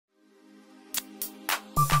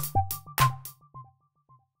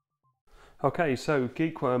Okay, so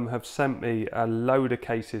Geekworm have sent me a load of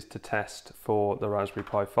cases to test for the Raspberry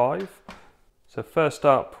Pi 5. So first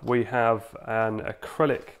up we have an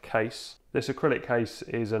acrylic case. This acrylic case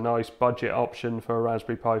is a nice budget option for a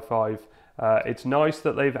Raspberry Pi 5. It's nice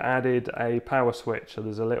that they've added a power switch, so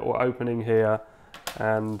there's a little opening here,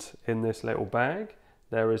 and in this little bag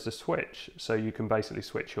there is a switch, so you can basically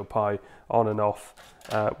switch your Pi on and off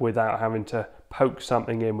without having to poke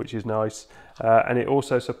something in, which is nice. And it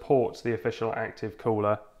also supports the official active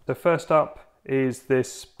cooler. So first up is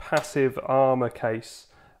this passive armor case,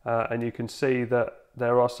 and you can see that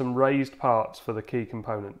there are some raised parts for the key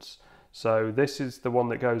components. So this is the one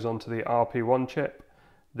that goes onto the RP1 chip,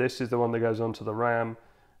 this is the one that goes onto the RAM,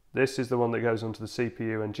 this is the one that goes onto the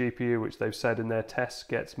CPU and GPU, which they've said in their tests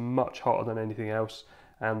gets much hotter than anything else,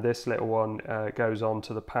 and this little one goes on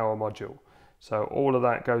to the power module. So all of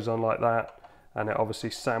that goes on like that, and it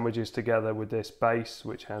obviously sandwiches together with this base,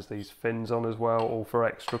 which has these fins on as well, all for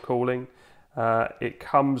extra cooling. It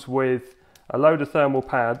comes with a load of thermal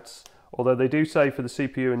pads, although they do say for the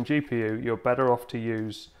CPU and GPU you're better off to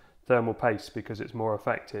use thermal paste because it's more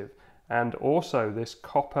effective. And also this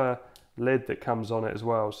copper lid that comes on it as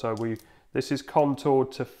well. So this is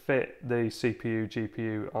contoured to fit the CPU,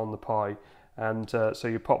 GPU on the Pi, and so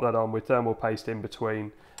you pop that on with thermal paste in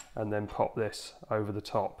between and then pop this over the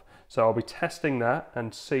top. So I'll be testing that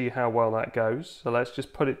and see how well that goes. So let's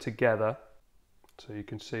just put it together so you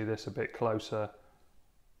can see this a bit closer.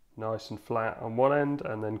 Nice and flat on one end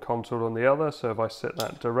and then contoured on the other. So if I sit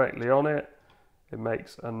that directly on it, it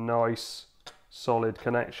makes a nice solid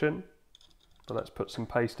connection. But let's put some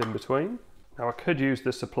paste in between. Now I could use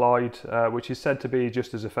the supplied, which is said to be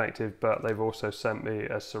just as effective, but they've also sent me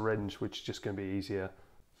a syringe, which is just going to be easier.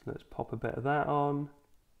 So let's pop a bit of that on,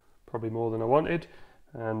 probably more than I wanted,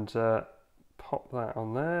 and pop that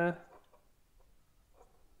on there.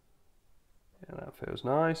 Yeah, that feels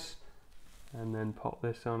nice. And then pop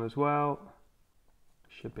this on as well.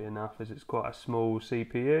 Should be enough as it's quite a small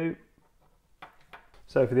CPU.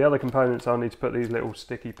 So for the other components I'll need to put these little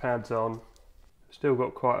sticky pads on. Still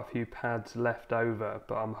got quite a few pads left over,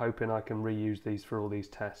 but I'm hoping I can reuse these for all these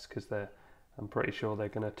tests because I'm pretty sure they're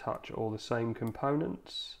going to touch all the same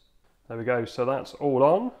components. There we go, so that's all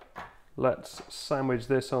on. Let's sandwich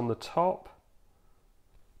this on the top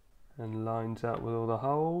and lines up with all the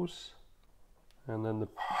holes. And then the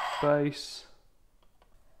base,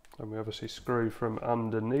 and we obviously screw from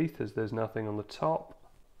underneath as there's nothing on the top.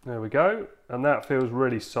 There we go, and that feels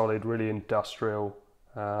really solid, really industrial.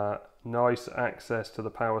 Nice access to the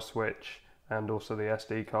power switch and also the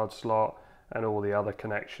SD card slot, and all the other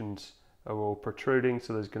connections are all protruding,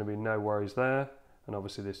 so there's going to be no worries there. And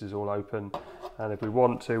obviously this is all open, and if we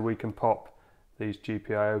want to we can pop these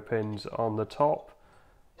GPIO pins on the top.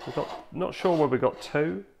 Not sure where we got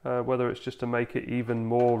two, whether it's just to make it even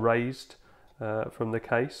more raised from the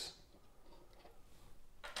case.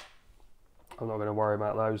 I'm not going to worry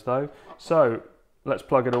about those though. So let's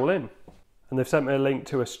plug it all in. And they've sent me a link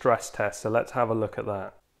to a stress test, so let's have a look at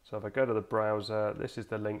that. So if I go to the browser, this is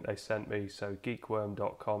the link they sent me, so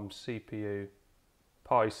geekworm.com CPU,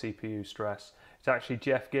 Pi CPU stress. It's actually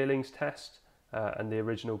Jeff Geerling's test, and the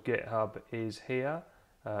original GitHub is here,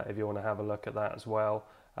 if you want to have a look at that as well.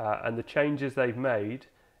 And the changes they've made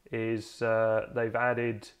is they've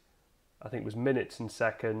added, I think it was minutes and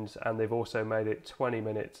seconds, and they've also made it 20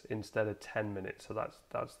 minutes instead of 10 minutes. So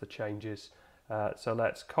that's the changes. So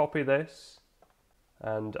let's copy this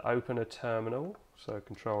and open a terminal. So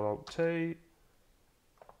Control-Alt-T,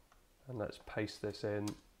 and let's paste this in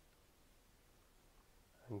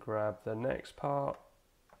and grab the next part.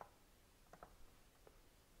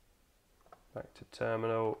 Back to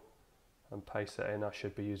terminal and paste it in. I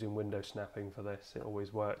should be using window snapping for this, it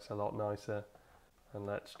always works a lot nicer. And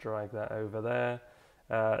let's drag that over there.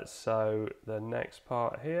 So the next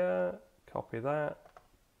part here, copy that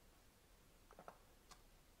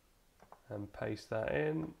and paste that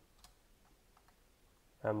in,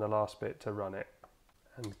 and the last bit to run it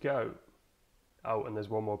and go. Oh, and there's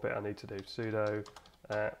one more bit I need to do. Sudo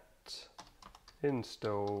apt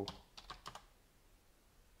install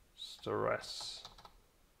stress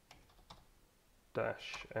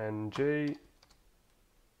 -ng,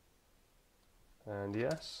 and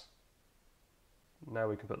yes. Now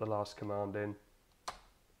we can put the last command in.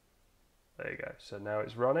 There you go, so now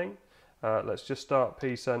it's running. Let's just start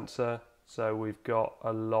P sensor. So we've got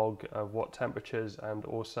a log of what temperatures and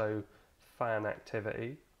also fan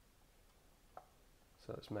activity.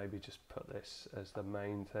 So let's maybe just put this as the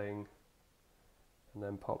main thing and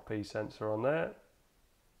then pop P sensor on there.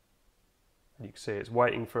 And you can see it's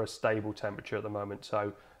waiting for a stable temperature at the moment.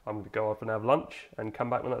 So I'm going to go off and have lunch and come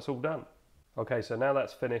back when that's all done. Okay, so now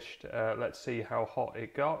that's finished, let's see how hot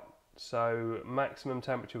it got. So maximum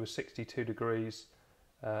temperature was 62 degrees,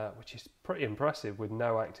 which is pretty impressive with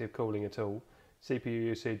no active cooling at all. CPU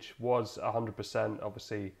usage was 100%,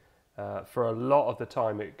 obviously for a lot of the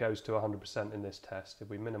time it goes to 100% in this test. If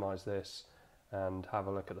we minimize this and have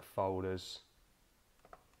a look at the folders.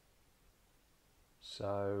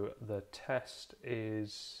 So the test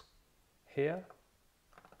is here.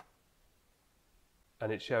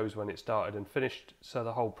 And it shows when it started and finished. So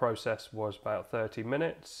the whole process was about 30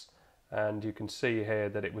 minutes. And you can see here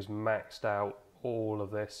that it was maxed out all of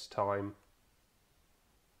this time.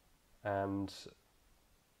 And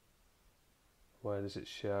where does it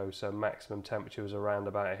show? So maximum temperature was around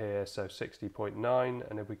about here, so 60.9.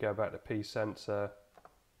 And if we go back to P sensor,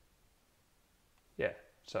 yeah,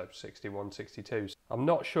 so 61, 62. I'm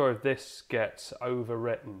not sure if this gets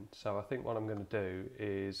overwritten. So I think what I'm going to do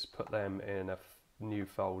is put them in a new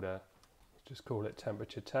folder, just call it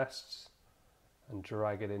temperature tests and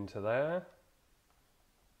drag it into there.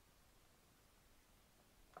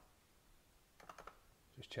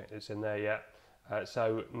 Just check this in there, yeah.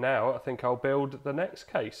 So now I think I'll build the next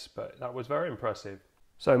case, but that was very impressive.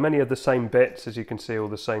 So many of the same bits, as you can see, all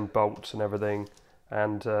the same bolts and everything,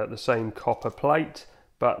 and the same copper plate,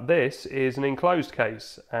 but this is an enclosed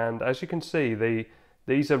case, and as you can see,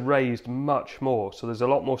 these are raised much more, so there's a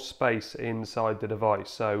lot more space inside the device.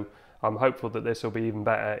 So I'm hopeful that this will be even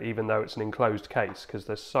better, even though it's an enclosed case, because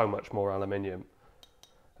there's so much more aluminium.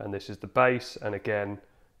 And this is the base, and again,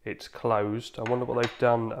 it's closed. I wonder what they've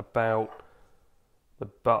done about the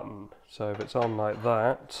button. So if it's on like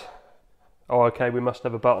that, oh, okay, we must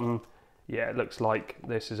have a button. Yeah, it looks like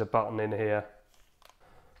this is a button in here.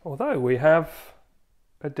 Although we have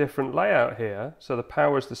a different layout here. So the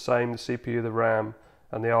power is the same, the CPU, the RAM,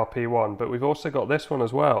 and the RP1, but we've also got this one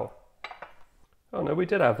as well. Oh no, we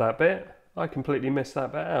did have that bit. I completely missed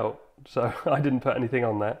that bit out, so I didn't put anything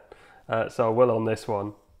on that. So I will on this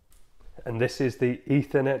one. And this is the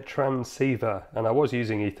Ethernet transceiver, and I was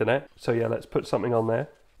using Ethernet, so yeah, let's put something on there.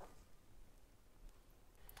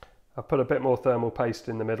 I've put a bit more thermal paste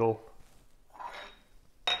in the middle.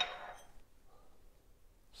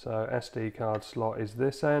 So SD card slot is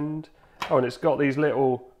this end. Oh, and it's got these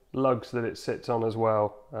little lugs that it sits on as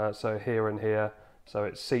well, so here and here, so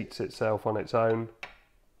it seats itself on its own.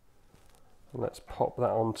 And let's pop that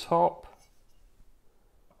on top.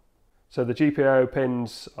 So the GPIO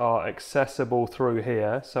pins are accessible through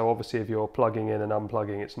here, so obviously if you're plugging in and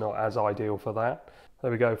unplugging, it's not as ideal for that.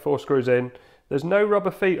 There we go, 4 screws in. There's no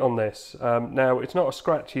rubber feet on this. Now, it's not a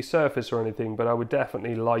scratchy surface or anything, but I would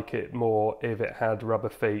definitely like it more if it had rubber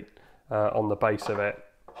feet on the base of it.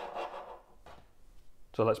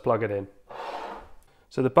 So let's plug it in.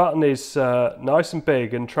 So the button is nice and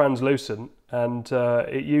big and translucent, and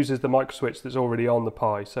it uses the micro switch that's already on the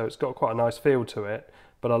Pi, so it's got quite a nice feel to it,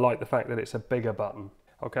 but I like the fact that it's a bigger button.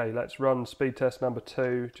 Okay, let's run speed test number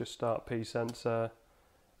 2, just start P sensor,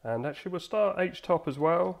 and actually we'll start H-top as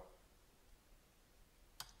well,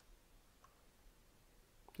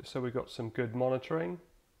 just so we've got some good monitoring.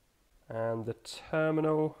 And the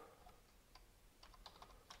terminal,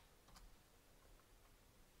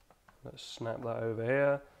 let's snap that over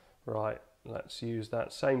here. Right, let's use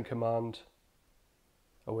that same command.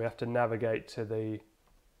 Oh, we have to navigate to the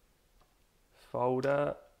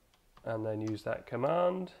folder and then use that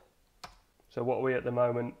command. So what are we at the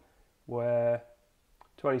moment? We're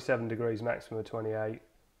 27 degrees, maximum of 28,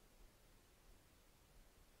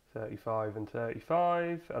 35 and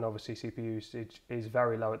 35, and obviously CPU usage is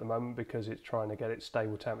very low at the moment because it's trying to get its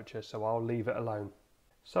stable temperature, so I'll leave it alone.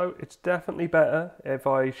 So it's definitely better. If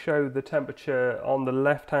I show the temperature, on the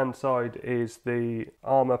left hand side is the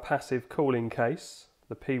Armor passive cooling case,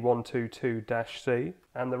 the P122-C,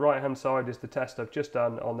 and the right hand side is the test I've just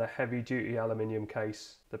done on the heavy duty aluminium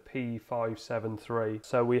case, the P573.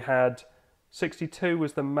 So we had 62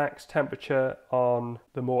 was the max temperature on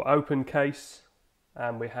the more open case,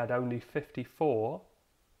 and we had only 54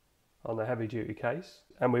 on the heavy duty case,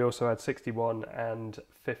 and we also had 61 and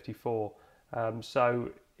 54. So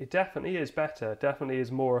it definitely is better, definitely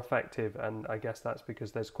is more effective, and I guess that's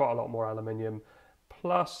because there's quite a lot more aluminium,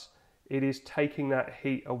 plus it is taking that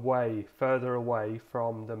heat away, further away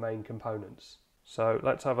from the main components. So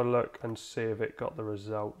let's have a look and see if it got the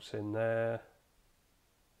results in there.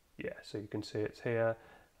 Yeah, so you can see it's here.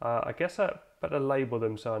 I guess I better label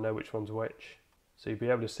them so I know which one's which. So you'll be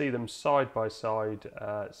able to see them side by side.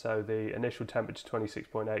 So the initial temperature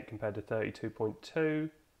 26.8 compared to 32.2.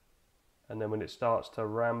 And then when it starts to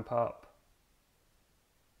ramp up,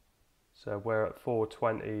 so we're at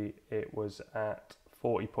 420, it was at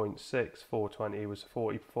 40.6, 420 was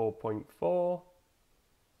 44.4.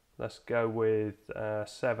 Let's go with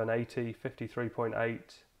 780, 53.8,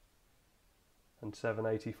 and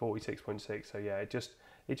 780, 46.6. So yeah, it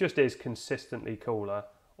just is consistently cooler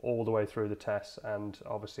all the way through the tests, and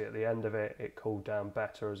obviously at the end of it, it cooled down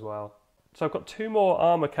better as well. So I've got two more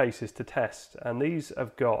armor cases to test, and these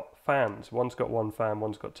have got fans. One's got one fan,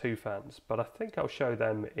 one's got two fans, but I think I'll show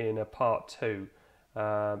them in a part 2.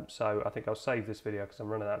 So I think I'll save this video because I'm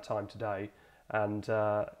running out of time today, and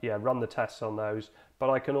yeah, run the tests on those, but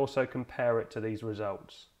I can also compare it to these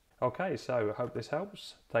results. Okay, so I hope this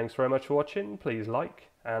helps. Thanks very much for watching. Please like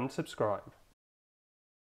and subscribe.